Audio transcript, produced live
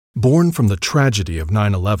Born from the tragedy of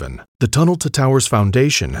 9/11, the Tunnel to Towers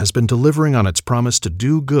Foundation has been delivering on its promise to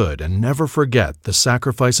do good and never forget the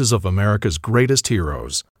sacrifices of America's greatest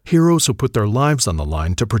heroes. Heroes who put their lives on the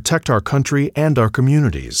line to protect our country and our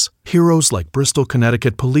communities. Heroes like Bristol,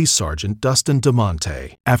 Connecticut Police Sergeant Dustin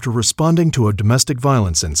DeMonte. After responding to a domestic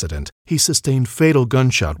violence incident, he sustained fatal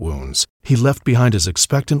gunshot wounds. He left behind his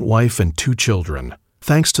expectant wife and 2 children.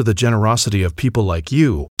 Thanks to the generosity of people like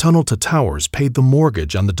you, Tunnel to Towers paid the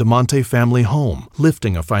mortgage on the DeMonte family home,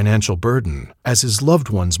 lifting a financial burden. As his loved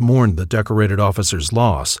ones mourned the decorated officer's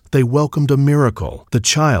loss, they welcomed a miracle, the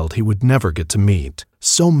child he would never get to meet.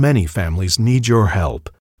 So many families need your help.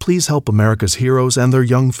 Please help America's heroes and their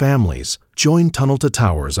young families. Join Tunnel to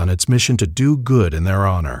Towers on its mission to do good in their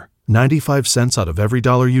honor. 95 cents out of every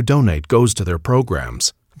dollar you donate goes to their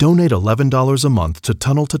programs. Donate $11 a month to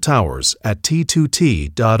Tunnel to Towers at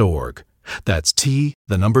T2T.org. That's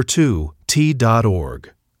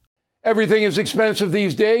T2T.org. Everything is expensive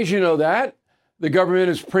these days, you know that. The government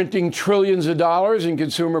is printing trillions of dollars and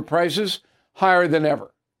consumer prices higher than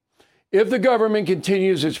ever. If the government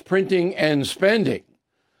continues its printing and spending,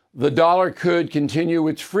 the dollar could continue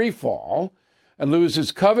its free fall and lose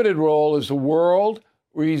its coveted role as the world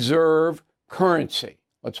reserve currency.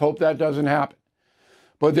 Let's hope that doesn't happen.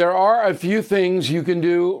 But there are a few things you can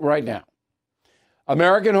do right now.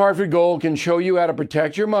 American Hartford Gold can show you how to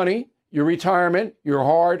protect your money, your retirement, your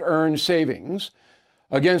hard-earned savings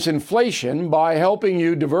against inflation by helping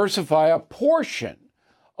you diversify a portion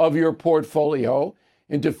of your portfolio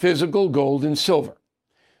into physical gold and silver.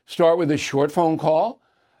 Start with a short phone call,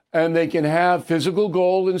 and they can have physical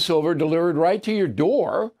gold and silver delivered right to your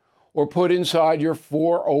door or put inside your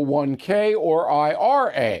 401k or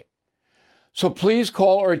IRA. So please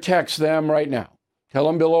call or text them right now. Tell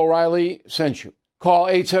them Bill O'Reilly sent you. Call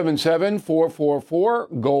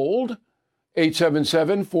 877-444-GOLD,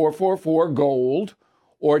 877-444-GOLD,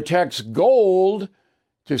 or text GOLD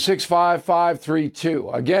to 65532.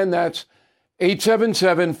 Again, that's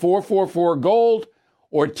 877-444-GOLD,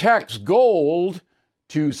 or text GOLD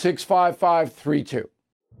to 65532.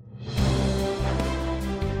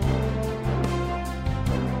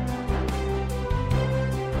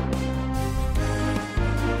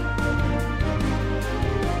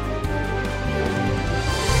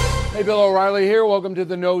 Hey, Bill O'Reilly here. Welcome to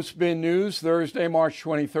the No Spin News, Thursday, March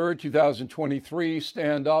 23rd, 2023.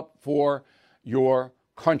 Stand up for your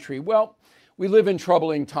country. Well, we live in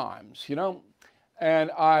troubling times, and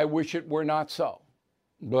I wish it were not so,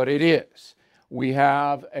 but it is. We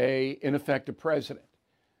have an ineffective president,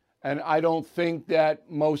 and I don't think that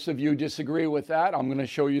most of you disagree with that. I'm going to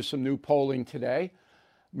show you some new polling today.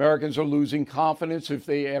 Americans are losing confidence, if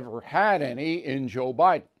they ever had any, in Joe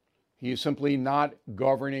Biden. He is simply not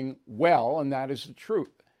governing well, and that is the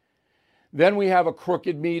truth. Then we have a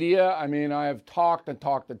crooked media. I mean, I have talked and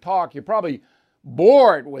talked and talked. You're probably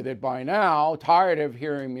bored with it by now, tired of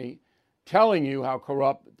hearing me telling you how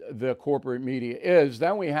corrupt the corporate media is.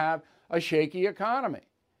 Then we have a shaky economy.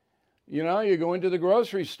 You go into the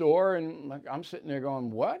grocery store, and I'm sitting there going,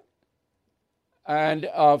 what? And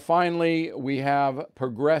finally, we have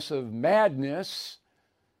progressive madness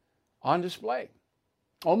on display.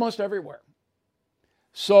 Almost everywhere.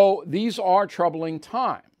 So these are troubling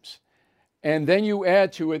times. And then you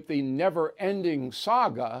add to it the never-ending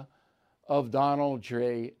saga of Donald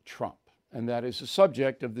J. Trump. And that is the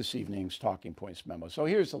subject of this evening's Talking Points memo. So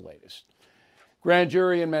here's the latest. Grand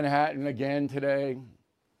jury in Manhattan again today.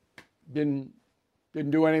 Didn't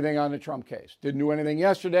do anything on the Trump case. Didn't do anything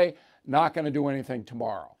yesterday. Not going to do anything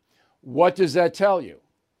tomorrow. What does that tell you?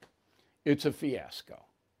 It's a fiasco.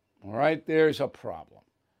 All right, there's a problem.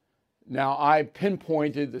 Now, I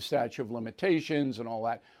pinpointed the statute of limitations and all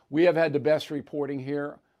that. We have had the best reporting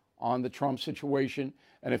here on the Trump situation.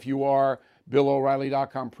 And if you are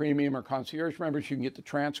BillO'Reilly.com premium or concierge members, you can get the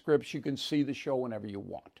transcripts. You can see the show whenever you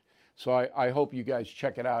want. So I hope you guys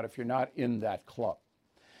check it out if you're not in that club.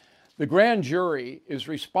 The grand jury is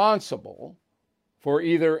responsible for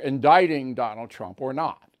either indicting Donald Trump or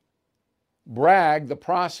not. Bragg, the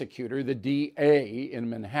prosecutor, the DA in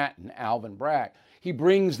Manhattan, Alvin Bragg, he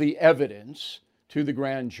brings the evidence to the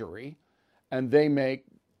grand jury, and the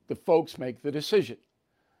folks make the decision.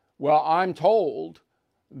 Well, I'm told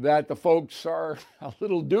that the folks are a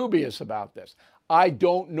little dubious about this. I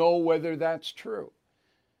don't know whether that's true.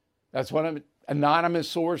 That's what anonymous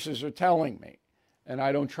sources are telling me, and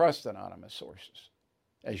I don't trust anonymous sources,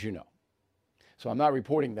 as you know. So I'm not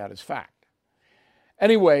reporting that as fact.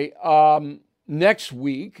 Anyway, next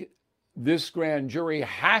week, this grand jury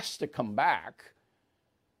has to come back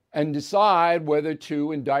and decide whether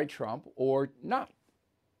to indict Trump or not.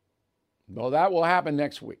 Well, that will happen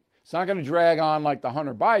next week. It's not going to drag on like the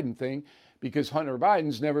Hunter Biden thing because Hunter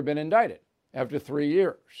Biden's never been indicted after 3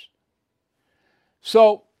 years.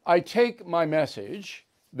 So I take my message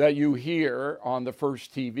that you hear on the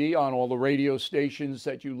First TV, on all the radio stations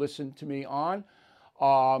that you listen to me on,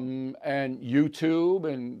 and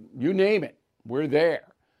YouTube, and you name it, we're there.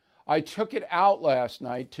 I took it out last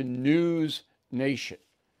night to News Nation.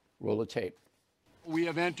 Roll the tape. We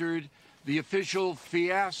have entered the official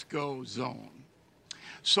Fiasco zone.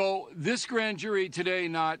 So this grand jury today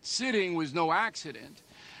not sitting was no accident,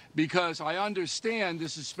 because I understand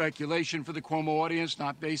this is speculation for the Cuomo audience,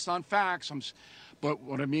 not based on facts. But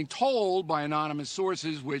what I'm being told by anonymous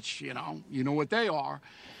sources, which, you know what they are,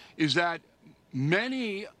 is that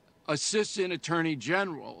many assistant attorney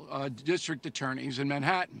general, district attorneys in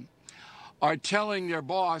Manhattan, are telling their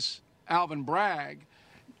boss, Alvin Bragg,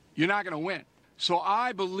 you're not going to win. So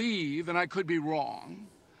I believe, and I could be wrong,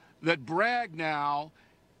 that Bragg now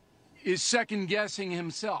is second-guessing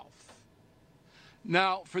himself.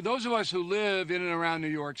 Now, for those of us who live in and around New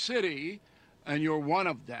York City, and you're one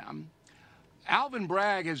of them, Alvin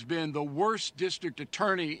Bragg has been the worst district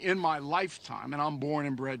attorney in my lifetime, and I'm born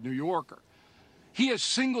and bred New Yorker. He has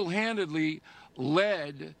single-handedly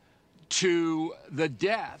led to the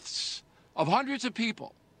deaths of hundreds of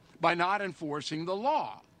people by not enforcing the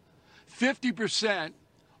law. 50%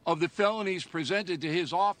 of the felonies presented to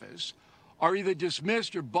his office are either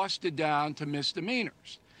dismissed or busted down to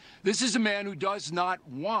misdemeanors. This is a man who does not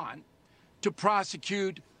want to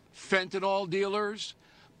prosecute fentanyl dealers,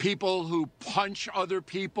 people who punch other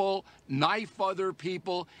people, knife other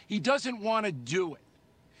people. He doesn't want to do it.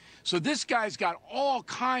 So this guy's got all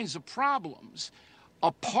kinds of problems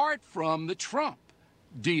apart from the Trump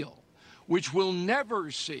deal, which will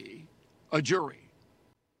never see a jury.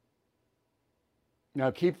 Now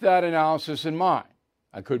keep that analysis in mind.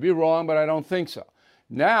 I could be wrong, but I don't think so.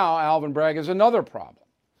 Now Alvin Bragg has another problem.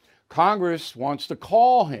 Congress wants to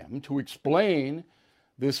call him to explain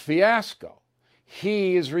this fiasco.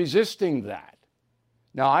 He is resisting that.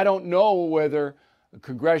 Now, I don't know whether the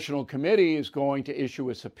congressional committee is going to issue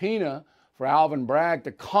a subpoena for Alvin Bragg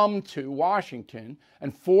to come to Washington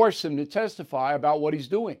and force him to testify about what he's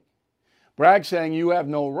doing. Bragg saying you have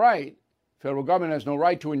no right, federal government has no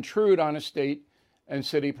right to intrude on a state and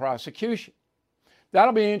city prosecution.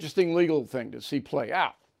 That'll be an interesting legal thing to see play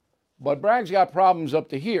out. But Bragg's got problems up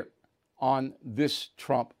to here on this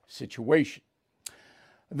Trump situation.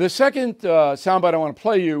 The second soundbite I want to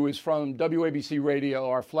play you is from WABC Radio,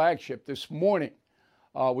 our flagship, this morning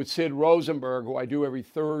with Sid Rosenberg, who I do every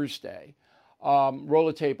Thursday. Roll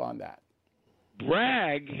a tape on that.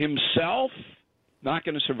 Bragg himself not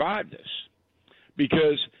going to survive this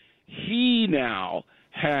because he now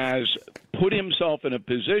has put himself in a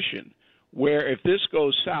position where if this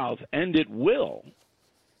goes south, and it will,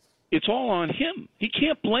 it's all on him. He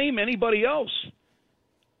can't blame anybody else.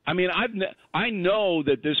 I mean, I know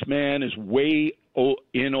that this man is way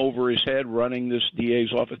in over his head running this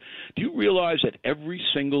DA's office. Do you realize that every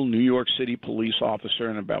single New York City police officer,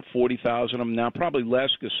 and about 40,000 of them now, probably less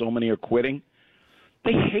because so many are quitting,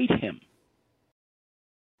 they hate him.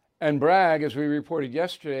 And Bragg, as we reported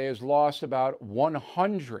yesterday, has lost about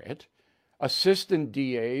 100 assistant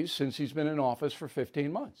DAs since he's been in office for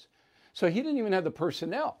 15 months. So he didn't even have the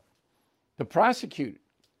personnel to prosecute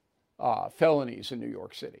felonies in New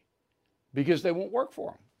York City because they won't work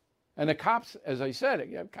for him. And the cops, as I said,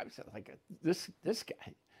 cops are like this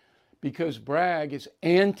guy, because Bragg is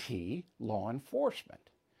anti-law enforcement,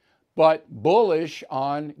 but bullish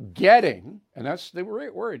on getting, and that's the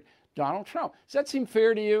right word, Donald Trump. Does that seem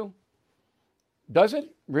fair to you? Does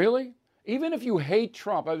it really? Even if you hate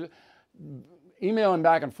Trump, I was emailing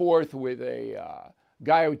back and forth with a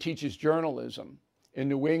guy who teaches journalism in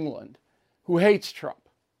New England who hates Trump.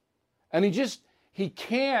 And he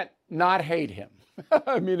can't not hate him.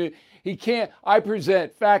 I mean, he can't. I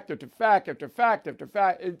present fact after fact after fact after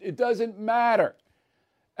fact. It doesn't matter.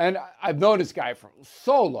 And I've known this guy for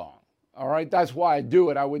so long. All right. That's why I do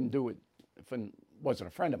it. I wouldn't do it if it wasn't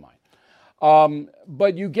a friend of mine.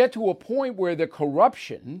 But you get to a point where the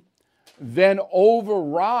corruption then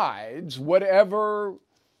overrides whatever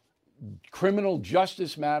criminal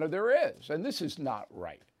justice matter there is. And this is not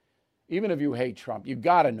right. Even if you hate Trump, you've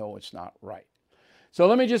got to know it's not right. So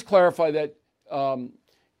let me just clarify that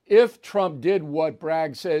if Trump did what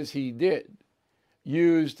Bragg says he did,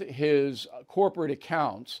 used his corporate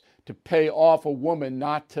accounts to pay off a woman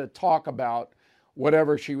not to talk about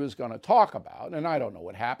whatever she was going to talk about, and I don't know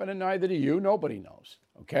what happened, and neither do you, nobody knows,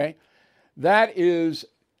 okay? That is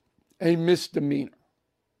a misdemeanor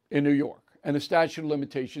in New York, and the statute of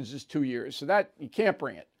limitations is 2 years, so that you can't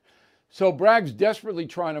bring it. So Bragg's desperately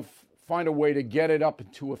trying to find a way to get it up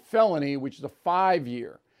into a felony, which is a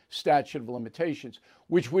 5-year statute of limitations,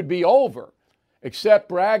 which would be over, except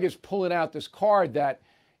Bragg is pulling out this card that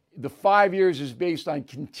the 5 years is based on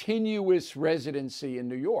continuous residency in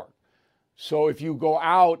New York. So if you go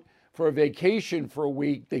out for a vacation for a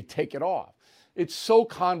week, they take it off. It's so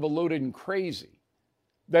convoluted and crazy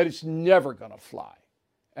that it's never going to fly.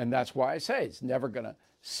 And that's why I say it's never going to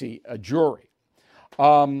see a jury.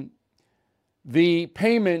 The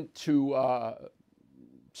payment to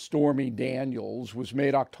Stormy Daniels was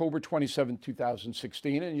made October 27,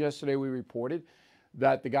 2016. And yesterday we reported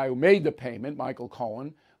that the guy who made the payment, Michael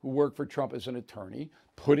Cohen, who worked for Trump as an attorney,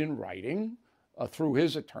 put in writing through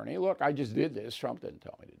his attorney, look, I just did this. Trump didn't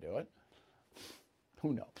tell me to do it.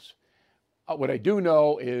 Who knows? What I do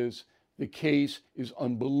know is the case is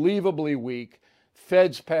unbelievably weak.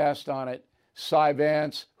 Feds passed on it. Cy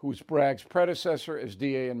Vance, who's Bragg's predecessor as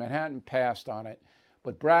DA in Manhattan, passed on it.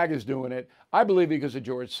 But Bragg is doing it, I believe, because of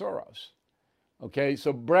George Soros. Okay,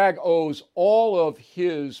 so Bragg owes all of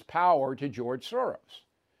his power to George Soros,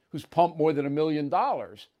 who's pumped more than $1 million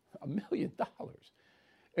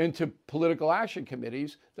into political action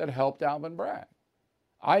committees that helped Alvin Bragg.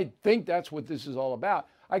 I think that's what this is all about.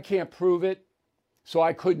 I can't prove it, so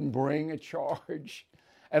I couldn't bring a charge,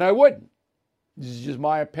 and I wouldn't. This is just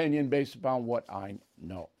my opinion based upon what I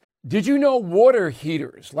know. Did you know water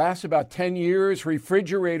heaters last about 10 years,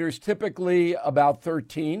 refrigerators typically about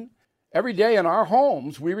 13? Every day in our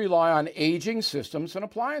homes, we rely on aging systems and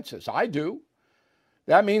appliances. I do.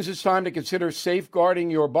 That means it's time to consider safeguarding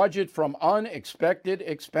your budget from unexpected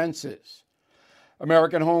expenses.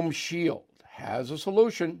 American Home Shield has a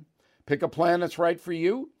solution. Pick a plan that's right for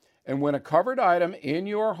you, and when a covered item in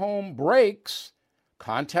your home breaks,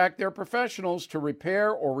 contact their professionals to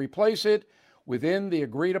repair or replace it within the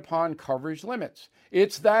agreed-upon coverage limits.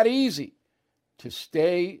 It's that easy to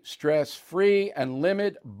stay stress-free and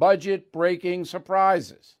limit budget-breaking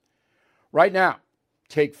surprises. Right now,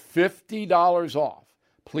 take $50 off.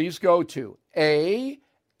 Please go to ahs.com/bill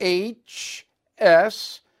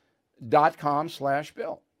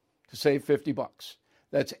to save $50.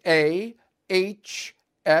 That's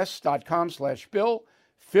ahs.com/bill.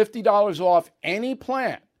 $50 off any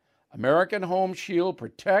plan. American Home Shield,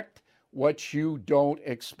 protect what you don't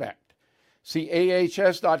expect. See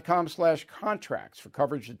ahs.com/contracts for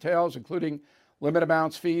coverage details, including limit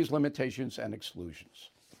amounts, fees, limitations, and exclusions.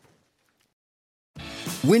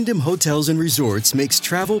 Wyndham Hotels and Resorts makes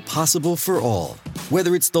travel possible for all.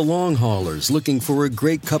 Whether it's the long haulers looking for a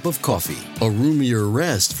great cup of coffee, a roomier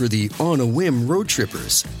rest for the on-a-whim road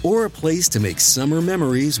trippers, or a place to make summer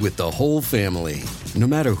memories with the whole family. No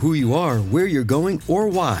matter who you are, where you're going, or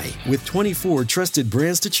why, with 24 trusted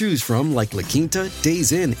brands to choose from like La Quinta,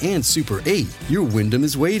 Days Inn, and Super 8, your Wyndham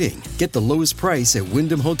is waiting. Get the lowest price at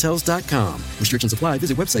WyndhamHotels.com. Restrictions apply.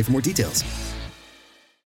 Visit website for more details.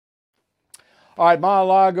 All right,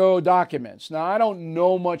 Mar-a-Lago documents. Now, I don't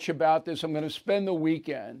know much about this. I'm going to spend the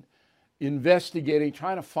weekend investigating,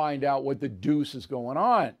 trying to find out what the deuce is going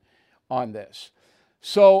on this.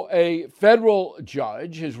 So a federal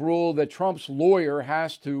judge has ruled that Trump's lawyer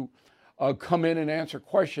has to come in and answer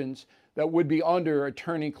questions that would be under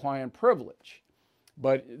attorney-client privilege.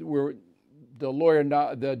 But the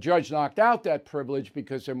judge knocked out that privilege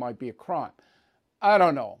because there might be a crime. I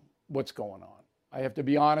don't know what's going on. I have to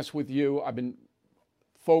be honest with you. I've been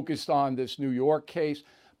focused on this New York case,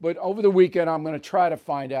 but over the weekend, I'm going to try to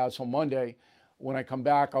find out. So Monday, when I come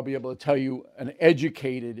back, I'll be able to tell you an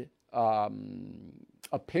educated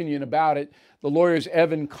opinion about it. The lawyer is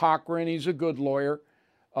Evan Cochran. He's a good lawyer.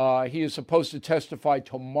 He is supposed to testify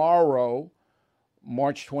tomorrow,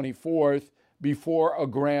 March 24th, before a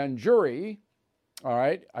grand jury. All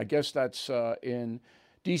right. I guess that's in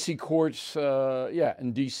D.C. courts.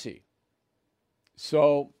 In D.C.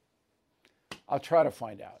 So I'll try to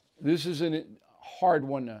find out. This is a hard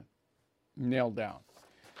one to nail down.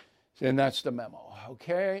 And that's the memo,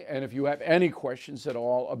 okay? And if you have any questions at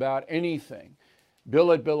all about anything,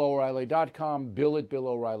 bill@BillO'Reilly.com,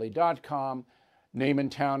 bill@BillO'Reilly.com, name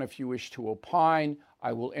and town if you wish to opine.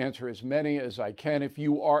 I will answer as many as I can. If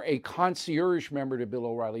you are a concierge member to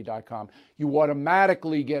BillO'Reilly.com, you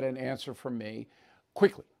automatically get an answer from me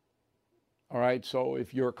quickly. All right, so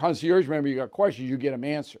if you're a concierge member, you got questions, you get them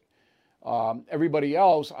answered. Everybody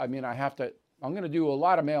else, I'm going to do a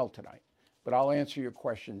lot of mail tonight, but I'll answer your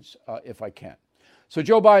questions if I can. So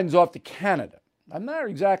Joe Biden's off to Canada. I'm not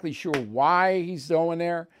exactly sure why he's going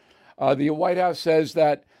there. The White House says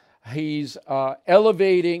that he's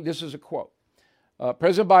elevating, this is a quote,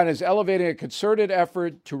 President Biden is elevating a concerted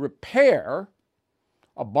effort to repair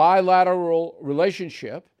a bilateral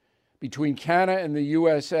relationship between Canada and the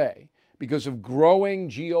USA because of growing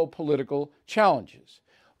geopolitical challenges.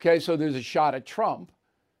 Okay, so there's a shot at Trump.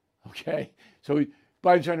 Okay, so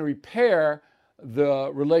Biden's trying to repair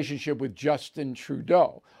the relationship with Justin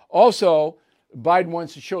Trudeau. Also, Biden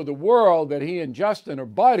wants to show the world that he and Justin are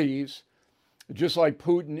buddies, just like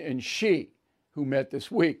Putin and Xi, who met this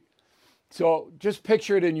week. So just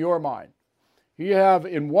picture it in your mind. You have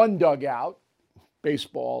in one dugout,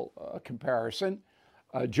 baseball comparison,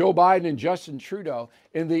 Joe Biden and Justin Trudeau.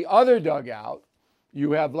 In the other dugout,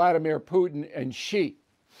 you have Vladimir Putin and Xi.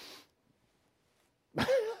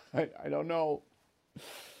 I don't know.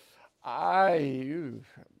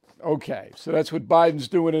 Okay, so that's what Biden's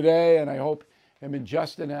doing today, and I hope him and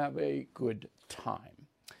Justin have a good time.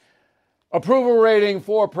 Approval rating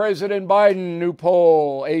for President Biden, new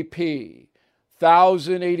poll, AP,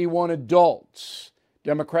 1,081 adults.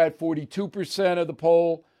 Democrat, 42% of the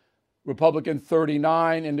poll. Republican,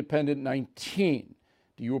 39, Independent, 19.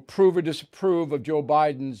 Do you approve or disapprove of Joe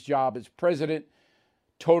Biden's job as president?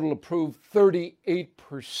 Total approved,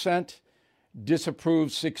 38%.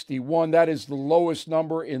 Disapproved, 61. That is the lowest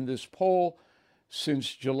number in this poll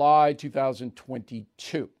since July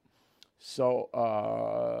 2022. So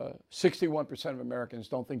 61% of Americans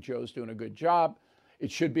don't think Joe's doing a good job.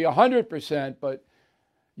 It should be 100%, but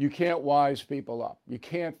you can't wise people up. You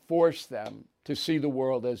can't force them to see the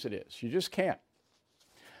world as it is. You just can't.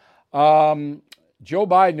 Joe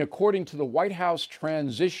Biden, according to the White House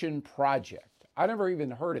Transition Project, I never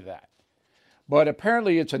even heard of that. But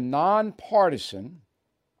apparently it's a nonpartisan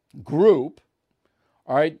group,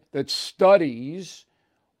 all right, that studies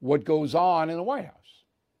what goes on in the White House.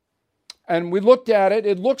 And we looked at it.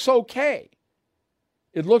 It looks okay.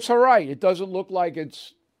 It looks all right. It doesn't look like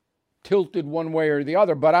it's tilted one way or the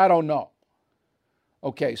other, but I don't know.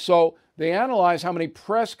 Okay, so they analyze how many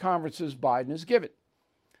press conferences Biden has given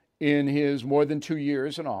in his more than 2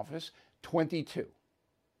 years in office, 22.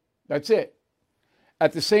 That's it.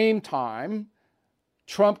 At the same time,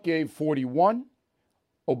 Trump gave 41,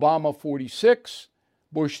 Obama 46,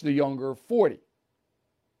 Bush the younger 40.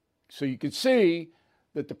 So you can see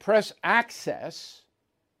that the press access,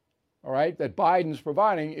 all right, that Biden's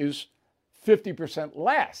providing is 50%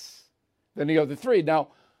 less than the other three. Now,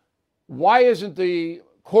 why isn't the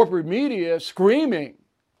corporate media screaming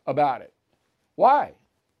about it? Why?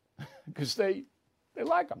 Because they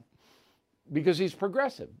like him. Because he's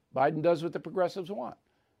progressive. Biden does what the progressives want.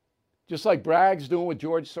 Just like Bragg's doing what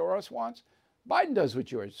George Soros wants, Biden does what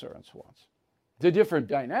George Soros wants. It's a different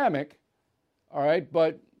dynamic, all right,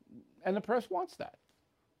 and the press wants that.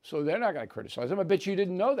 So they're not going to criticize him. I bet you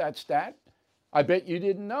didn't know that stat. I bet you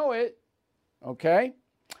didn't know it. Okay?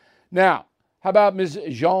 Now, how about Ms.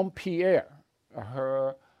 Jean-Pierre,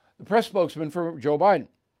 the press spokesman for Joe Biden?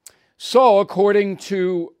 So, according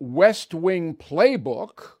to West Wing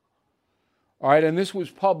Playbook, all right, and this was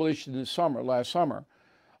published in the summer, last summer,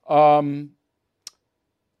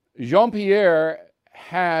 Jean-Pierre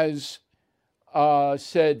has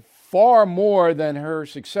said far more than her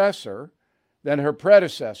successor, than her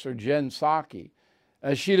predecessor, Jen Psaki,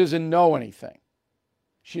 as she doesn't know anything.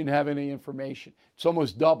 She didn't have any information. It's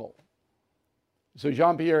almost double. So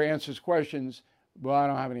Jean-Pierre answers questions, well, I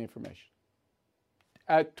don't have any information.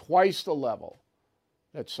 At twice the level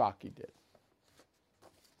that Psaki did.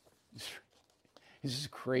 This is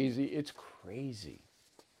crazy. It's crazy.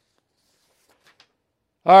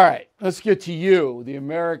 All right, let's get to you, the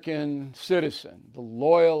American citizen, the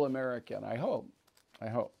loyal American, I hope.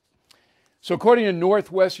 So according to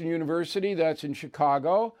Northwestern University, that's in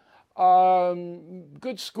Chicago,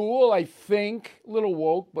 good school, I think, a little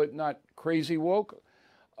woke, but not crazy woke.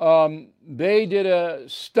 They did a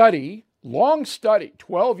study, long study,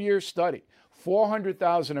 12-year study,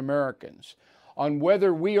 400,000 Americans, on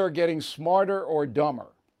whether we are getting smarter or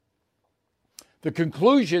dumber. The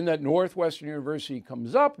conclusion that Northwestern University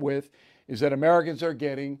comes up with is that Americans are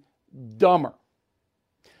getting dumber.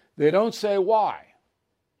 They don't say why,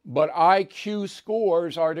 but IQ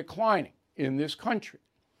scores are declining in this country.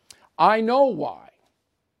 I know why.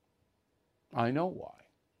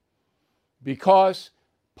 Because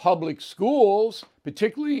public schools,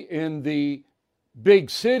 particularly in the big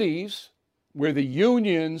cities where the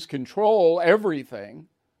unions control everything,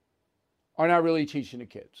 are not really teaching the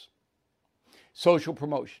kids. Social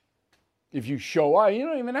promotion. If you show up, you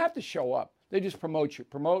don't even have to show up. They just promote you.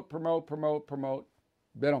 Promote.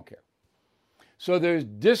 They don't care. So there's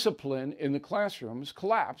discipline in the classrooms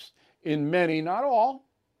collapsed in many, not all,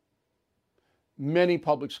 many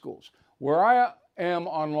public schools. Where I am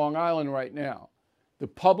on Long Island right now, the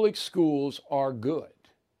public schools are good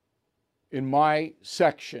in my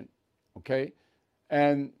section, okay?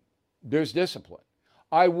 And there's discipline.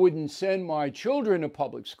 I wouldn't send my children to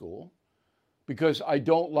public school because I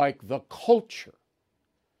don't like the culture.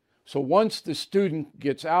 So once the student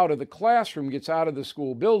gets out of the classroom, gets out of the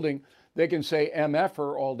school building, they can say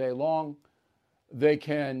MFer all day long. They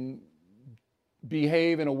can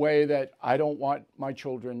behave in a way that I don't want my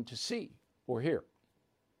children to see or hear.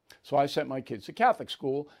 So I sent my kids to Catholic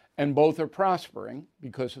school, and both are prospering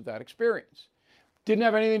because of that experience. Didn't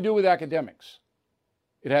have anything to do with academics.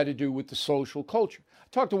 It had to do with the social culture. I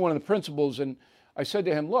talked to one of the principals, and I said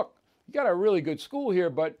to him, look, you got a really good school here,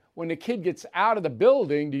 but when the kid gets out of the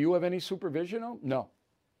building, do you have any supervision? No.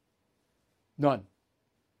 None.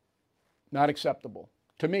 Not acceptable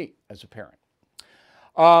to me as a parent.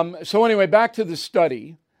 So anyway, back to the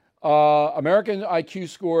study. American IQ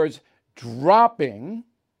scores dropping,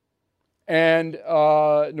 and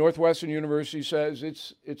Northwestern University says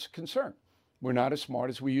it's a concern. We're not as smart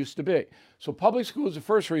as we used to be. So public school is the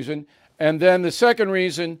first reason, and then the second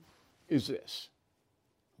reason is this.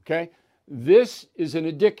 Okay? This is an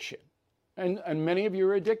addiction, and many of you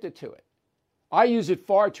are addicted to it. I use it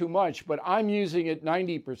far too much, but I'm using it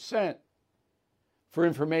 90% for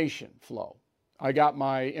information flow. I got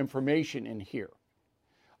my information in here.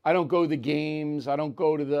 I don't go to the games. I don't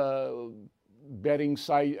go to the betting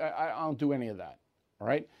site. I don't do any of that, all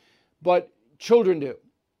right? But children do.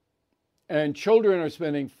 And children are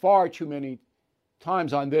spending far too many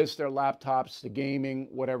times on this, their laptops, the gaming,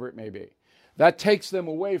 whatever it may be. That takes them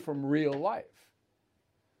away from real life.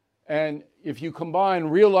 And if you combine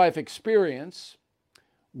real life experience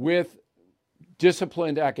with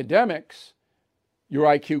disciplined academics, your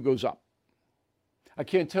IQ goes up. I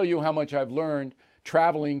can't tell you how much I've learned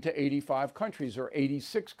traveling to 85 countries or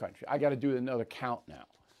 86 countries. I got to do another count now,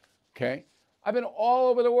 okay? I've been all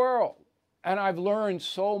over the world, and I've learned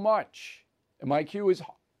so much. And my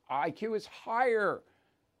IQ is higher.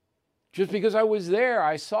 Just because I was there,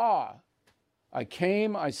 I saw. I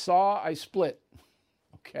came, I saw, I split.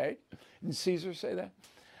 Okay? Didn't Caesar say that?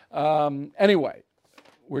 Anyway,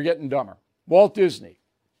 we're getting dumber. Walt Disney.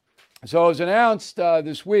 So it was announced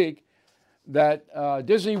this week that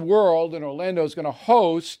Disney World in Orlando is going to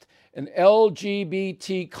host an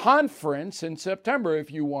LGBT conference in September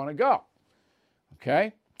if you want to go.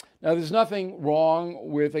 Okay? Now, there's nothing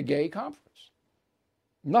wrong with a gay conference.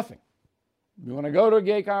 Nothing. You want to go to a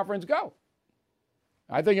gay conference, go.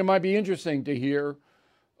 I think it might be interesting to hear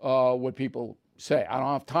what people say. I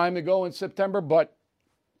don't have time to go in September, but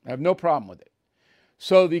I have no problem with it.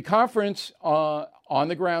 So the conference on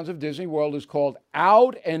the grounds of Disney World is called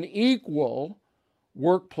Out and Equal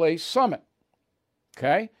Workplace Summit.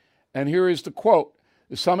 Okay? And here is the quote.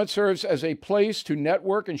 The summit serves as a place to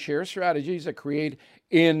network and share strategies that create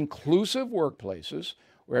inclusive workplaces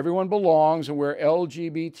where everyone belongs and where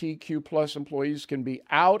LGBTQ plus employees can be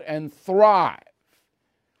out and thrive.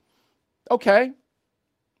 Okay.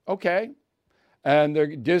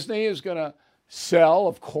 And Disney is going to sell,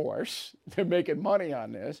 of course, they're making money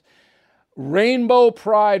on this, Rainbow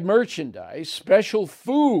Pride merchandise, special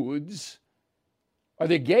foods. Are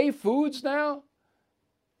they gay foods now?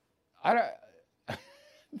 I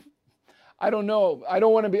don't know. I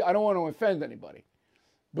don't want to offend anybody.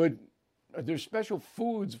 But are there special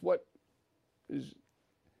foods? What is,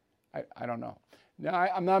 I don't know. Now,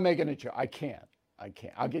 I'm not making a joke. I can't.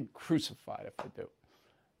 I'll get crucified if I do.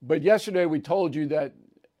 But yesterday we told you that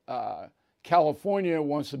California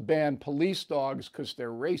wants to ban police dogs because they're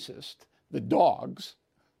racist, the dogs.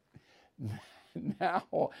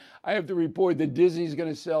 Now I have to report that Disney's going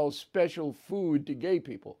to sell special food to gay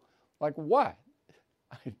people. Like what?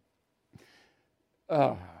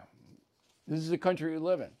 This is the country we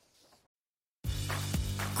live in.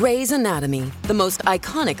 Grey's Anatomy, the most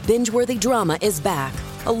iconic binge-worthy drama, is back,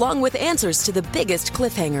 along with answers to the biggest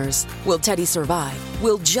cliffhangers. Will Teddy survive?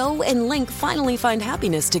 Will Joe and Link finally find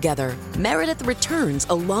happiness together? Meredith returns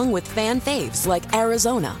along with fan faves like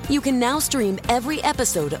Arizona. You can now stream every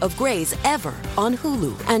episode of Grey's ever on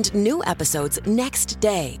Hulu, and new episodes next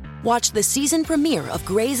day. Watch the season premiere of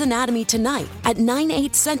Grey's Anatomy tonight at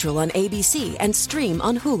 9/8 Central on ABC and stream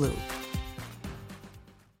on Hulu.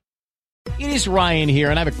 It is Ryan here,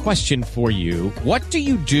 and I have a question for you. What do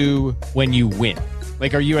you do when you win?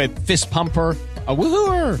 Like, are you a fist pumper, a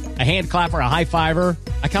woohooer, a hand clapper, a high fiver?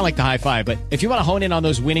 I kind of like the high five, but if you want to hone in on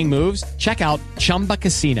those winning moves, check out Chumba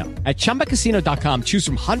Casino. At ChumbaCasino.com, choose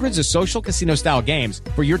from hundreds of social casino-style games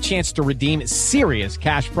for your chance to redeem serious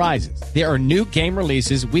cash prizes. There are new game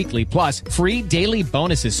releases weekly, plus free daily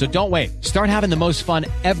bonuses. So don't wait. Start having the most fun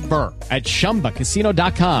ever at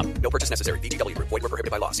ChumbaCasino.com. No purchase necessary. VGW. Void where prohibited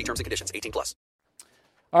by law. See terms and conditions. 18+.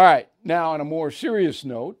 All right. Now, on a more serious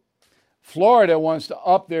note, Florida wants to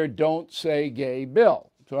up their Don't Say Gay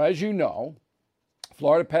bill. So as you know,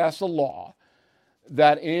 Florida passed a law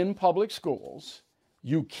that in public schools,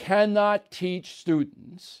 you cannot teach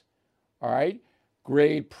students, all right,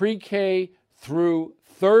 grade pre-K through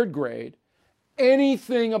third grade,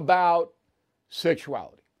 anything about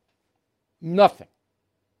sexuality. Nothing.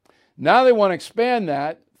 Now they want to expand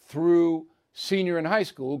that through senior in high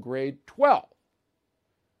school, grade 12.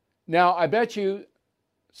 Now, I bet you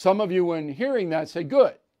some of you, when hearing that, say,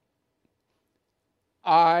 good.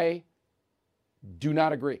 I do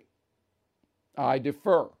not agree. I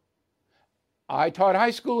defer. I taught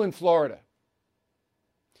high school in Florida.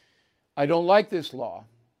 I don't like this law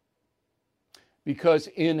because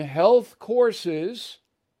in health courses,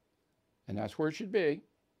 and that's where it should be,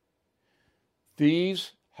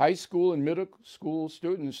 these high school and middle school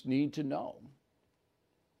students need to know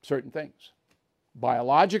certain things.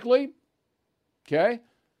 Biologically, okay,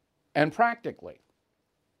 and practically.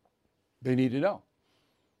 They need to know.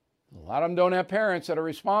 A lot of them don't have parents that are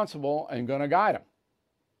responsible and going to guide them.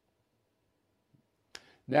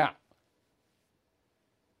 Now,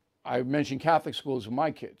 I mentioned Catholic schools with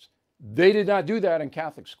my kids. They did not do that in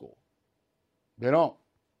Catholic school. They don't.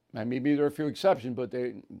 And maybe there are a few exceptions, but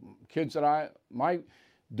my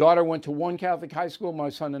daughter went to one Catholic high school, my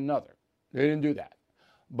son another. They didn't do that.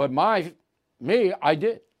 But I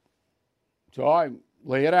did. So I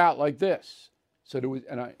lay it out like this. So there was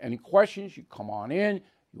any questions, you come on in,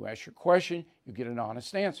 you ask your question, you get an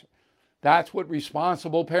honest answer. That's what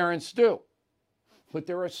responsible parents do. But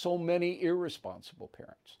there are so many irresponsible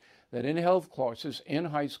parents that in health courses, in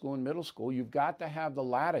high school and middle school, you've got to have the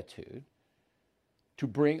latitude to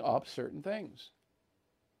bring up certain things,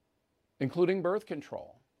 including birth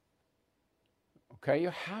control. Okay,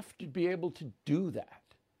 you have to be able to do that.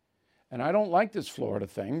 And I don't like this Florida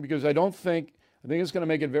thing because I think it's going to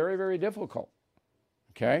make it very, very difficult.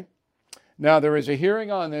 Okay? Now, there is a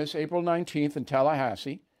hearing on this April 19th in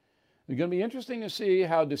Tallahassee. It's going to be interesting to see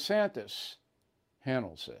how DeSantis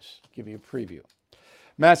handles this. I'll give you a preview.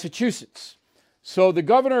 Massachusetts. So the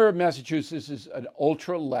governor of Massachusetts is an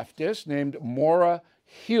ultra-leftist named Maura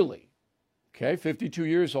Healey. Okay, 52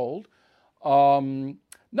 years old.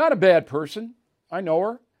 Not a bad person. I know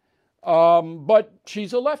her. But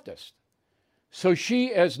she's a leftist. So she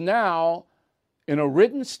is now, in a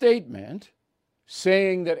written statement,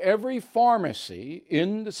 saying that every pharmacy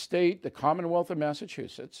in the state, the Commonwealth of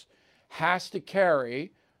Massachusetts, has to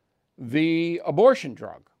carry the abortion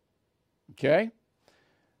drug. Okay?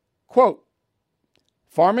 Quote,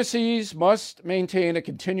 pharmacies must maintain a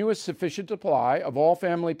continuous sufficient supply of all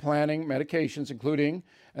family planning medications, including,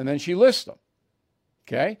 and then she lists them.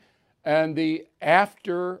 Okay? And the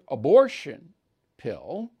after abortion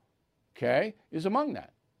pill, okay, is among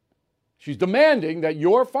that. She's demanding that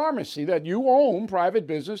your pharmacy that you own, private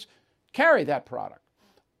business, carry that product.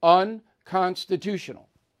 Unconstitutional.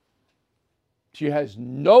 She has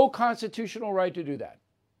no constitutional right to do that.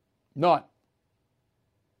 None.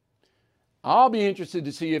 I'll be interested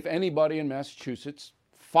to see if anybody in Massachusetts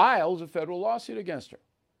files a federal lawsuit against her.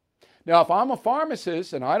 Now, if I'm a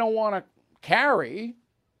pharmacist and I don't want to carry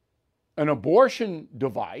an abortion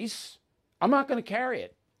device, I'm not going to carry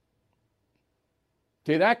it.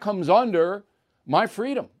 Okay, that comes under my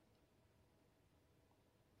freedom.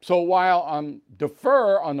 So while I'm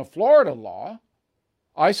defer on the Florida law,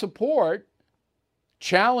 I support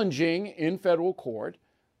challenging in federal court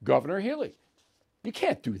Governor Healey. You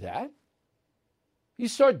can't do that. You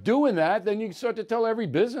start doing that, then you start to tell every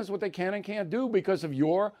business what they can and can't do because of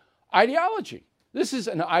your ideology. This is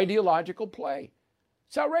an ideological play.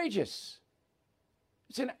 It's outrageous.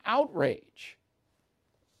 It's an outrage.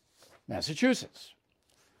 Massachusetts.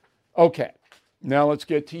 Okay, now let's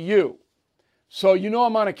get to you. So you know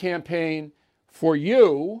I'm on a campaign for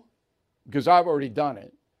you, because I've already done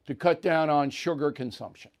it, to cut down on sugar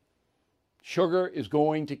consumption. Sugar is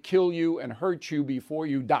going to kill you and hurt you before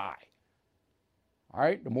you die. All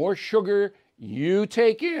right, the more sugar you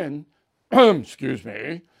take in, excuse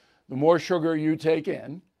me, the more sugar you take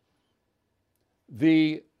in,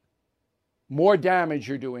 the more damage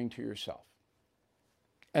you're doing to yourself.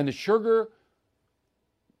 And the sugar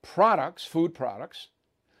products, food products,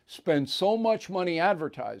 spend so much money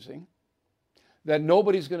advertising that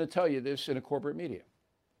nobody's going to tell you this in a corporate media.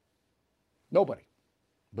 Nobody.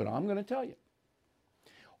 But I'm going to tell you.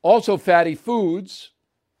 Also, fatty foods,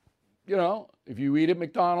 you know, if you eat at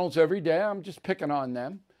McDonald's every day, I'm just picking on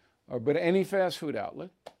them, but any fast food outlet,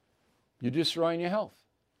 you're destroying your health.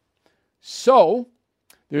 So,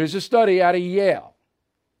 there's a study out of Yale,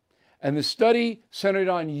 and the study centered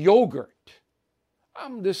on yogurt.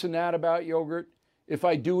 I'm this and that about yogurt. If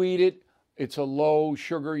I do eat it, it's a low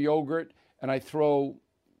sugar yogurt, and I throw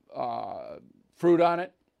fruit on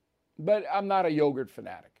it. But I'm not a yogurt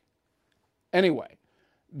fanatic. Anyway,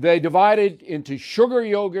 they divided into sugar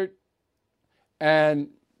yogurt and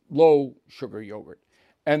low sugar yogurt.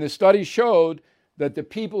 And the study showed that the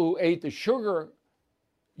people who ate the sugar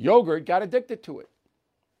yogurt got addicted to it.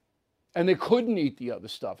 And they couldn't eat the other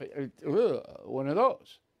stuff. One of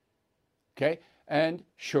those. Okay? And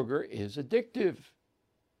sugar is addictive.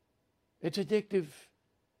 It's addictive.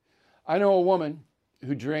 I know a woman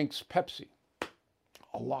who drinks Pepsi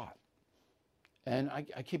a lot. And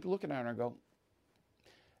I keep looking at her and go,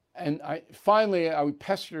 and finally I would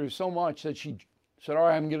pester her so much that she said, all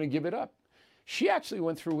right, I'm going to give it up. She actually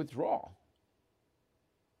went through withdrawal.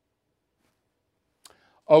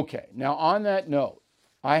 Okay, now on that note,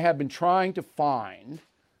 I have been trying to find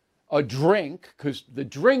a drink, because the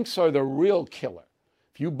drinks are the real killer.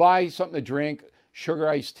 If you buy something to drink, sugar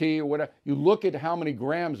iced tea or whatever, you look at how many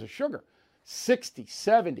grams of sugar, 60,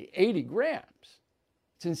 70, 80 grams.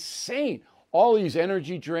 It's insane. All these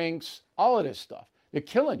energy drinks, all of this stuff, they're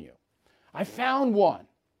killing you. I found one.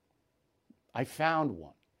 I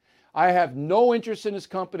have no interest in this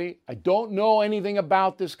company. I don't know anything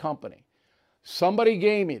about this company. Somebody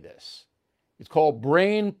gave me this. It's called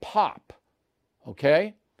Brain Pop,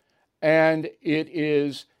 okay? And it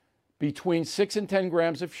is between 6 and 10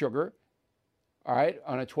 grams of sugar, all right,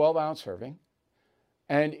 on a 12-ounce serving.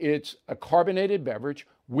 And it's a carbonated beverage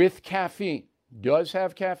with caffeine. Does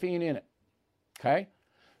have caffeine in it, okay?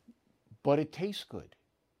 But it tastes good.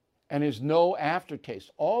 And there's no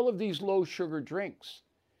aftertaste. All of these low-sugar drinks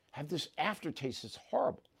have this aftertaste that's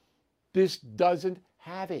horrible. This doesn't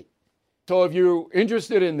have it. So if you're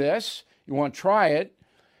interested in this, you want to try it,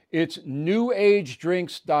 it's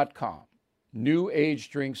newagedrinks.com.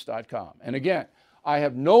 Newagedrinks.com. And again, I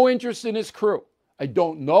have no interest in this crew. I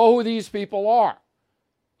don't know who these people are.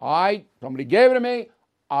 Somebody gave it to me.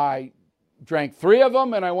 I drank 3 of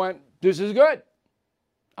them and I went, this is good.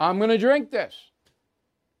 I'm going to drink this.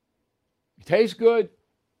 It tastes good,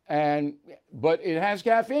 but it has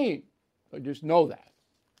caffeine. So just know that.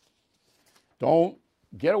 Don't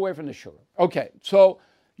get away from the sugar. Okay, so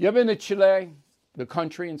you ever been to Chile, the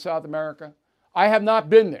country in South America? I have not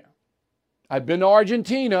been there. I've been to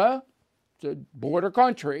Argentina, it's a border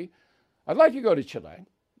country. I'd like to go to Chile.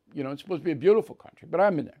 You know, it's supposed to be a beautiful country, but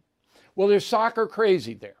I'm in there. Well, there's soccer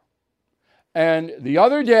crazy there. And the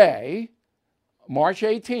other day, March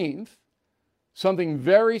 18th, something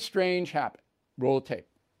very strange happened. Roll tape.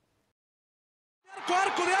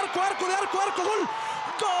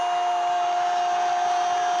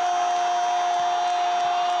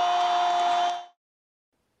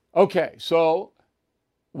 Okay, so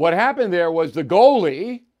what happened there was the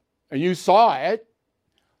goalie, and you saw it,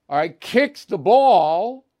 all right, kicks the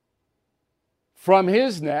ball from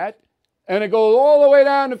his net, and it goes all the way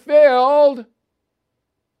down the field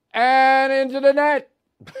and into the net.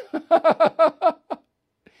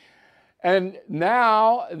 And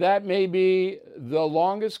now that may be the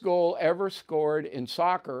longest goal ever scored in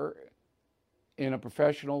soccer in a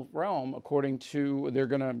professional realm, according to, they're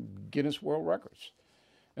going to Guinness World Records.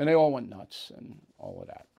 And they all went nuts and all of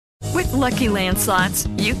that. With Lucky Land Slots,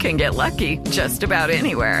 you can get lucky just about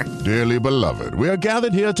anywhere. Dearly beloved, we are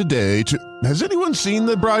gathered here today to... Has anyone seen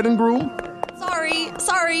the bride and groom?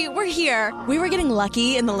 Sorry, we're here. We were getting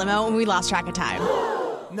lucky in the limo and we lost track of time.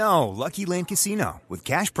 No, Lucky Land Casino, with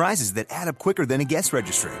cash prizes that add up quicker than a guest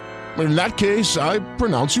registry. In that case, I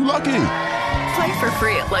pronounce you lucky. Play for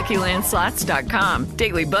free at LuckyLandSlots.com.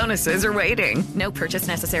 Daily bonuses are waiting. No purchase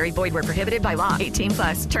necessary. Void where prohibited by law.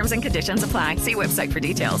 18+. Terms and conditions apply. See website for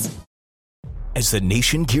details. As the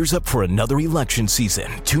nation gears up for another election season,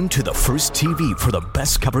 tune to the First TV for the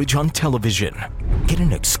best coverage on television. Get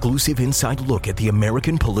an exclusive inside look at the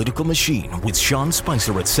American political machine with Sean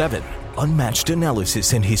Spicer at 7. Unmatched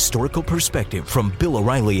analysis and historical perspective from Bill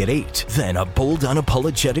O'Reilly at 8. Then a bold,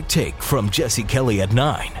 unapologetic take from Jesse Kelly at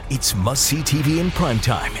 9. It's must-see TV in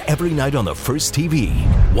primetime every night on the First TV.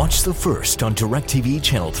 Watch The First on DirecTV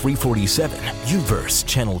Channel 347, UVerse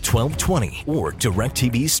Channel 1220, or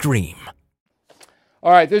DirecTV Stream.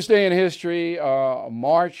 All right, this day in history,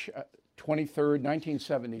 March 23rd,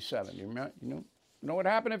 1977. You know what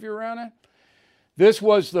happened if you were around it? This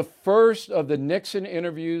was the first of the Nixon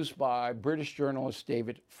interviews by British journalist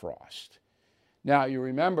David Frost. Now, you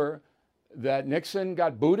remember that Nixon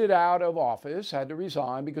got booted out of office, had to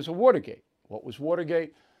resign because of Watergate. What was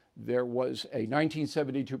Watergate? There was a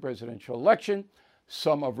 1972 presidential election.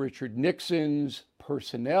 Some of Richard Nixon's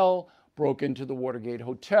personnel broke into the Watergate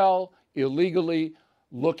Hotel illegally,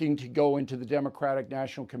 looking to go into the Democratic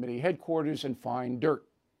National Committee headquarters and find dirt.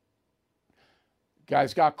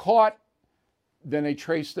 Guys got caught. Then they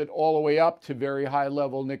traced it all the way up to very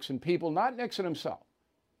high-level Nixon people, not Nixon himself.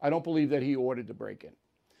 I don't believe that he ordered the break-in.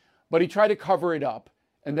 But he tried to cover it up,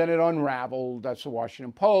 and then it unraveled. That's the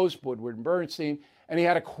Washington Post, Woodward and Bernstein, and he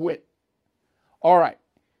had to quit. All right.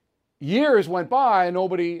 Years went by, and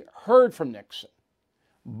nobody heard from Nixon.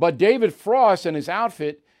 But David Frost and his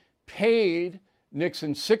outfit paid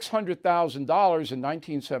Nixon $600,000 in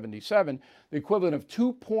 1977, the equivalent of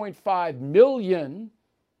 $2.5 million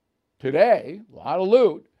today, a lot of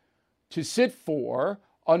loot, to sit for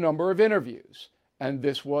a number of interviews. And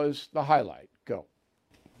this was the highlight. Go.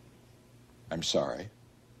 I'm sorry.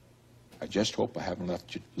 I just hope I haven't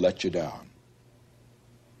let you down.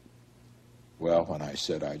 Well, when I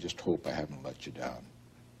said, I just hope I haven't let you down,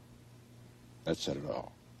 that said it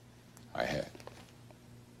all. I had.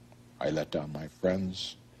 I let down my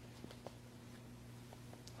friends.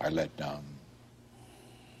 I let down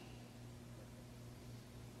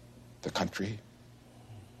the country.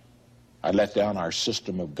 I let down our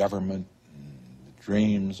system of government and the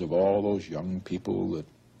dreams of all those young people that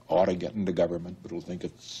ought to get into government but will think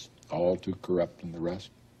it's all too corrupt and the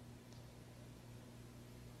rest.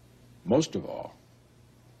 Most of all,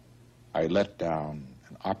 I let down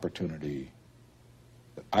an opportunity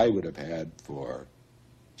that I would have had for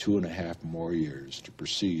 2.5 more years to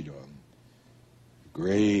proceed on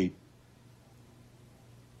great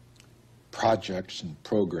projects and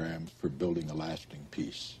programs for building a lasting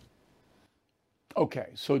peace. Okay,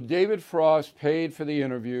 so David Frost paid for the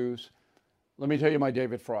interviews. Let me tell you my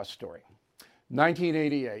David Frost story.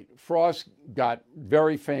 1988, Frost got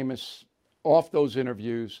very famous off those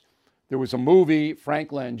interviews. There was a movie, Frank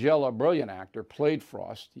Langella, a brilliant actor, played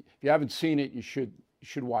Frost. If you haven't seen it, you should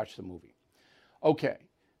watch the movie. Okay,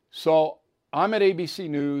 so I'm at ABC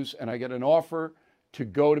News, and I get an offer to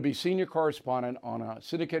go to be senior correspondent on a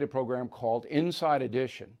syndicated program called Inside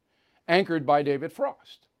Edition, anchored by David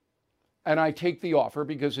Frost. And I take the offer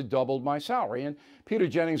because it doubled my salary. And Peter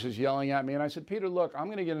Jennings was yelling at me, and I said, Peter, look, I'm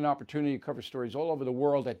going to get an opportunity to cover stories all over the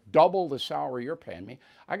world at double the salary you're paying me.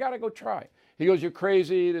 I got to go try. He goes, you're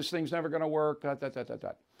crazy. This thing's never going to work.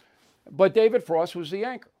 But David Frost was the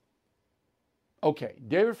anchor. Okay,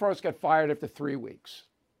 David Frost got fired after 3 weeks.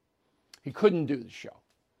 He couldn't do the show.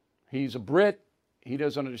 He's a Brit. He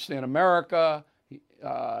doesn't understand America.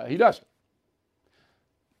 He doesn't.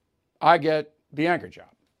 I get the anchor job.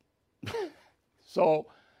 So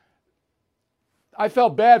I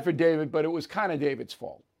felt bad for David, but it was kind of David's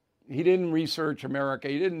fault. He didn't research America.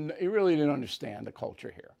 He really didn't understand the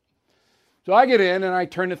culture here. So I get in and I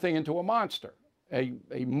turn the thing into a monster, a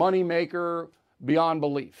money maker beyond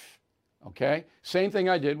belief. Okay? Same thing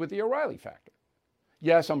I did with the O'Reilly factor.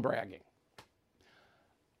 Yes, I'm bragging.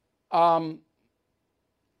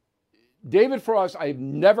 David Frost, I've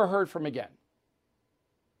never heard from again.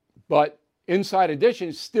 But Inside Edition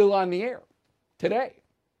is still on the air today.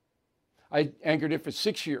 I anchored it for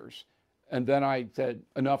 6 years, and then I said,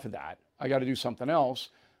 enough of that. I got to do something else.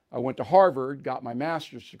 I went to Harvard, got my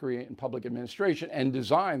master's degree in public administration, and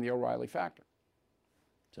designed the O'Reilly factor.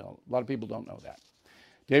 So a lot of people don't know that.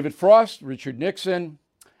 David Frost, Richard Nixon,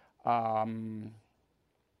 March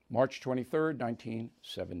 23rd,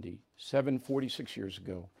 1977, 46 years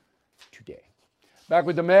ago today. Back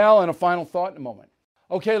with the mail and a final thought in a moment.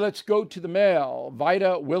 Okay, let's go to the mail.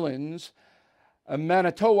 Vida Willens,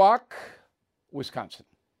 Manitowoc, Wisconsin.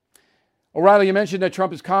 O'Reilly, you mentioned that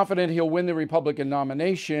Trump is confident he'll win the Republican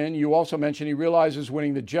nomination. You also mentioned he realizes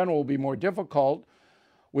winning the general will be more difficult.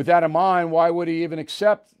 With that in mind, why would he even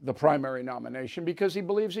accept the primary nomination? Because he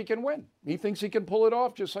believes he can win. He thinks he can pull it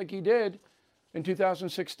off just like he did in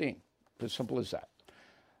 2016. As simple as that.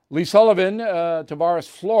 Lee Sullivan, Tavares,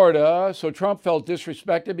 Florida. So Trump felt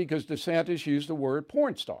disrespected because DeSantis used the word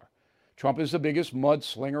porn star. Trump is the biggest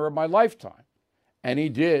mudslinger of my lifetime. And he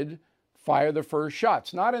did fire the first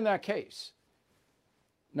shots. Not in that case.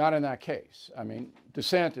 Not in that case. I mean,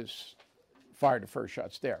 DeSantis fired the first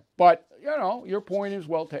shots there. But, you know, your point is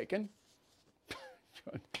well taken.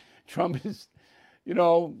 Trump is, you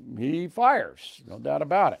know, he fires. No doubt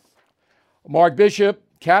about it. Mark Bishop,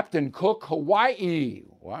 Captain Cook, Hawaii.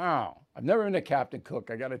 Wow. I've never been to Captain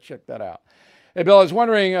Cook. I got to check that out. Hey, Bill, I was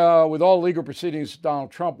wondering, with all legal proceedings of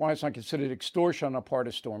Donald Trump, why it's not considered extortion on the part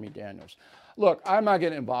of Stormy Daniels? Look, I'm not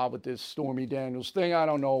getting involved with this Stormy Daniels thing. I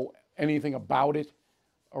don't know anything about it.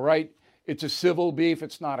 All right? It's a civil beef.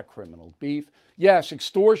 It's not a criminal beef. Yes,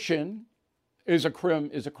 extortion is a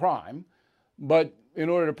crime, but in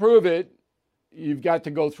order to prove it, you've got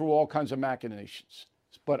to go through all kinds of machinations.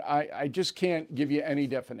 But I just can't give you any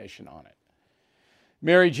definition on it.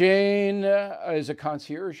 Mary Jane is a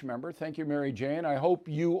concierge member. Thank you, Mary Jane. I hope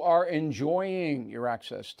you are enjoying your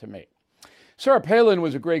access to me. Sarah Palin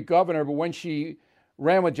was a great governor, but when she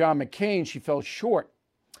ran with John McCain, she fell short.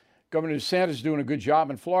 Governor DeSantis is doing a good job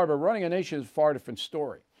in Florida, but running a nation is a far different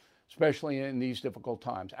story, especially in these difficult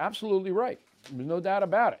times. Absolutely right. There's no doubt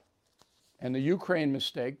about it. And the Ukraine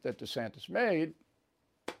mistake that DeSantis made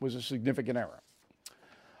was a significant error.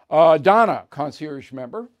 Donna, concierge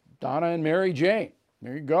member. Donna and Mary Jane.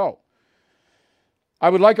 There you go. I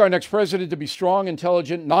would like our next president to be strong,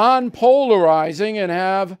 intelligent, non-polarizing, and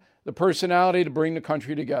have the personality to bring the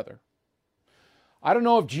country together. I don't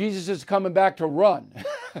know if Jesus is coming back to run.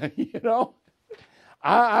 I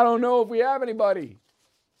don't know if we have anybody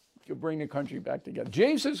who could bring the country back together.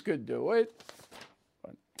 Jesus could do it.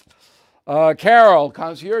 Carol,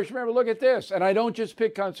 concierge member, look at this. And I don't just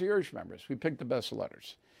pick concierge members. We pick the best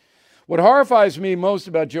letters. What horrifies me most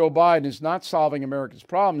about Joe Biden is not solving America's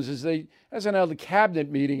problems, is he hasn't held a cabinet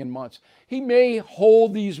meeting in months. He may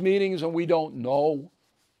hold these meetings and we don't know.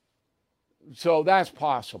 So that's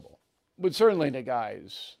possible. But certainly the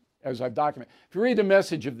guys, as I've documented, if you read the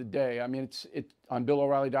message of the day, I mean, it's on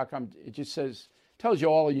BillO'Reilly.com, it just tells you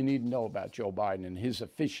all you need to know about Joe Biden and his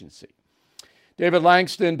efficiency. David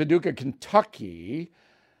Langston, Paducah, Kentucky.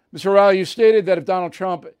 Mr. O'Reilly, you stated that if Donald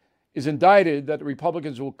Trump is indicted, that the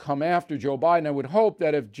Republicans will come after Joe Biden. I would hope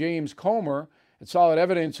that if James Comer had solid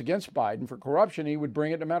evidence against Biden for corruption, he would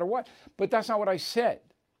bring it no matter what. But that's not what I said.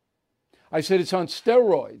 I said it's on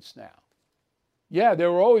steroids now. Yeah, they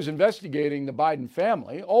were always investigating the Biden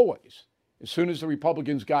family, always. As soon as the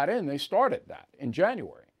Republicans got in, they started that in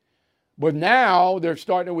January. But now they're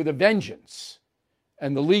starting with a vengeance.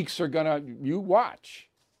 And the leaks are you watch.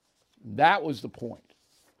 That was the point.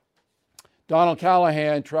 Donald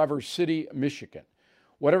Callahan, Traverse City, Michigan.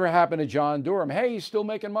 Whatever happened to John Durham? Hey, he's still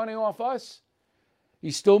making money off us.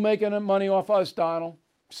 He's still making money off us, Donald.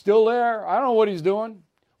 Still there. I don't know what he's doing.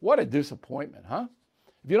 What a disappointment, huh?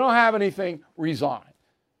 If you don't have anything, resign.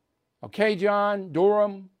 Okay, John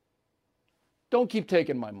Durham, don't keep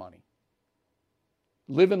taking my money.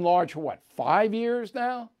 Living large for what, 5 years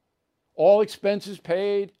now? All expenses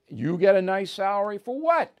paid. You get a nice salary. For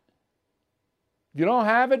what? If you don't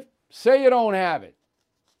have it, say you don't have it.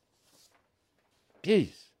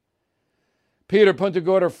 Peace. Peter, Punta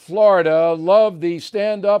Gorda, Florida. Love the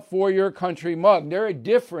Stand Up For Your Country mug. They're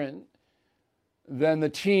different than the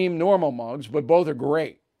team normal mugs, but both are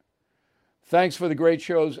great. Thanks for the great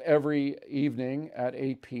shows every evening at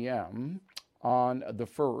 8 p.m. on the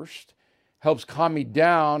 1st. Helps calm me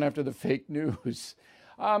down after the fake news.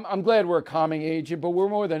 I'm glad we're a calming agent, but we're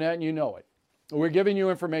more than that, and you know it. We're giving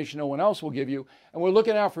you information no one else will give you, and we're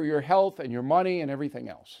looking out for your health and your money and everything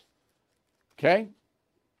else. Okay?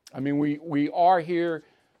 I mean, we are here.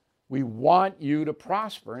 We want you to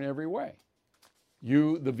prosper in every way.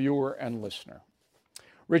 You, the viewer and listener.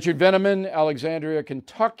 Richard Veneman, Alexandria,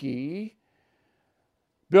 Kentucky.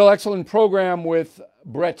 Bill, excellent program with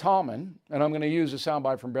Brett Tallman, and I'm going to use a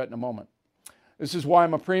soundbite from Brett in a moment. This is why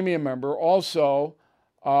I'm a premium member. Also,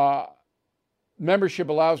 membership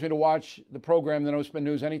allows me to watch the program, the No Spin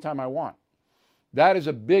News, anytime I want. That is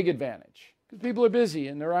a big advantage because people are busy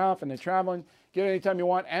and they're off and they're traveling. Get it anytime you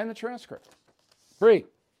want and the transcript. Free.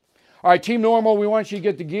 All right, Team Normal, we want you to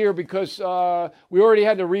get the gear because we already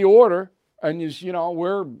had to reorder and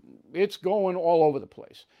it's going all over the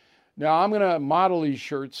place. Now, I'm going to model these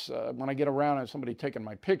shirts when I get around and somebody taking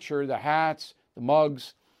my picture, the hats, the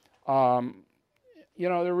mugs.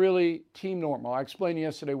 They're really Team Normal. I explained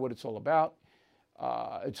yesterday what it's all about.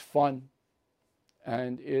 It's fun,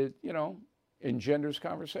 and it, engenders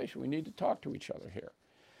conversation. We need to talk to each other here.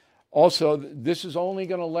 Also, this is only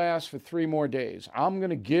going to last for 3 more days. I'm going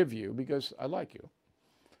to give you, because I like you,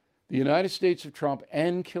 The United States of Trump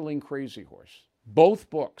and Killing Crazy Horse, both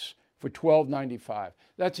books for $12.95.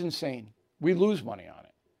 That's insane. We lose money on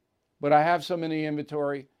it. But I have some in the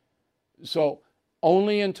inventory, so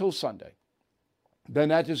only until Sunday. Then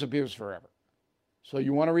that disappears forever. So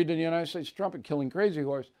you want to read The United States of Trump and Killing Crazy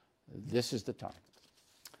Horse, this is the time.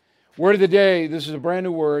 Word of the day, this is a brand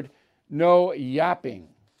new word, no yapping.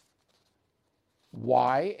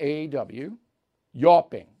 Y-A-W,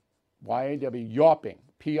 yawping. Y-A-W, yawping,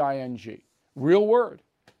 P-I-N-G. Real word,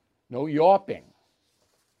 no yawping.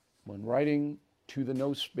 When writing to the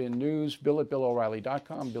No Spin News, Bill at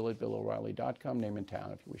BillO'Reilly.com, Bill at BillO'Reilly.com, name and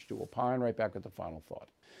town if you wish to opine. Right back with the final thought.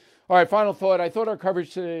 All right, final thought. I thought our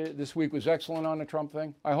coverage this week was excellent on the Trump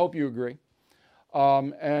thing. I hope you agree.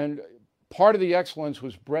 And part of the excellence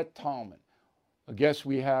was Brett Tallman, a guest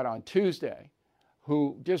we had on Tuesday,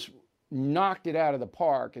 who just knocked it out of the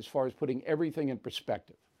park as far as putting everything in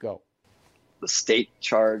perspective. Go. the state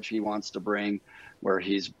charge he wants to bring, where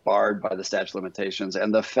he's barred by the statute of limitations,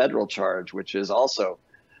 and the federal charge, which is also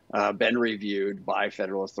been reviewed by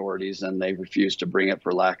federal authorities, and they refuse to bring it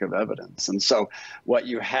for lack of evidence. And so what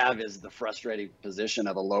you have is the frustrating position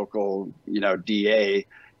of a local, DA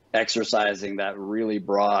exercising that really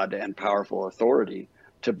broad and powerful authority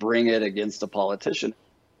to bring it against a politician.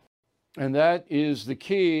 And that is the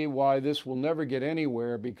key why this will never get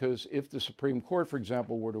anywhere, because if the Supreme Court, for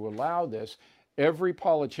example, were to allow this, every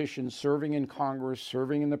politician serving in Congress,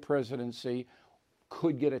 serving in the presidency,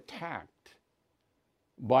 could get attacked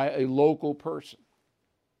by a local person.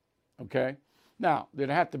 Okay? Now, there'd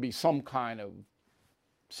have to be some kind of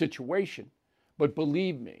situation, but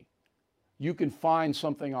believe me, you can find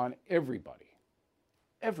something on everybody.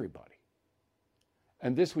 Everybody.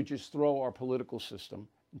 And this would just throw our political system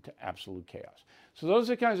into absolute chaos. So those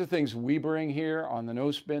are the kinds of things we bring here on the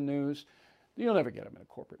No Spin News. You'll never get them in a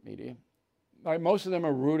corporate media. Right? Most of them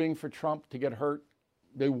are rooting for Trump to get hurt.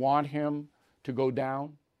 They want him to go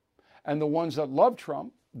down. And the ones that love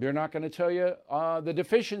Trump, they're not going to tell you the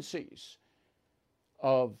deficiencies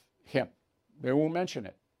of him. They won't mention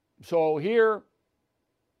it. So here,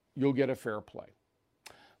 you'll get a fair play.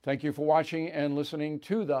 Thank you for watching and listening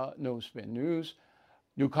to the No Spin News.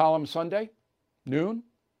 New column Sunday, noon.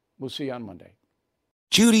 We'll see you on Monday.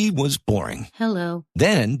 Judy was boring. Hello.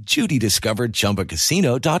 Then Judy discovered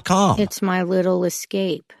ChumbaCasino.com. It's my little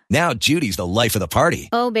escape. Now Judy's the life of the party.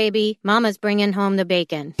 Oh, baby, mama's bringing home the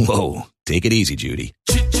bacon. Whoa, take it easy, Judy.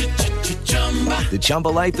 The Chumba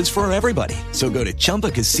life is for everybody. So go to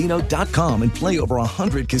ChumbaCasino.com and play over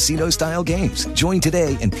 100 casino-style games. Join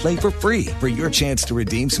today and play for free for your chance to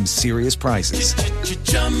redeem some serious prizes.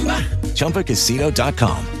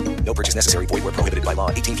 ChumbaCasino.com. No purchase necessary. Void where prohibited by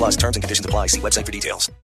law. 18+ terms and conditions apply. See website for details.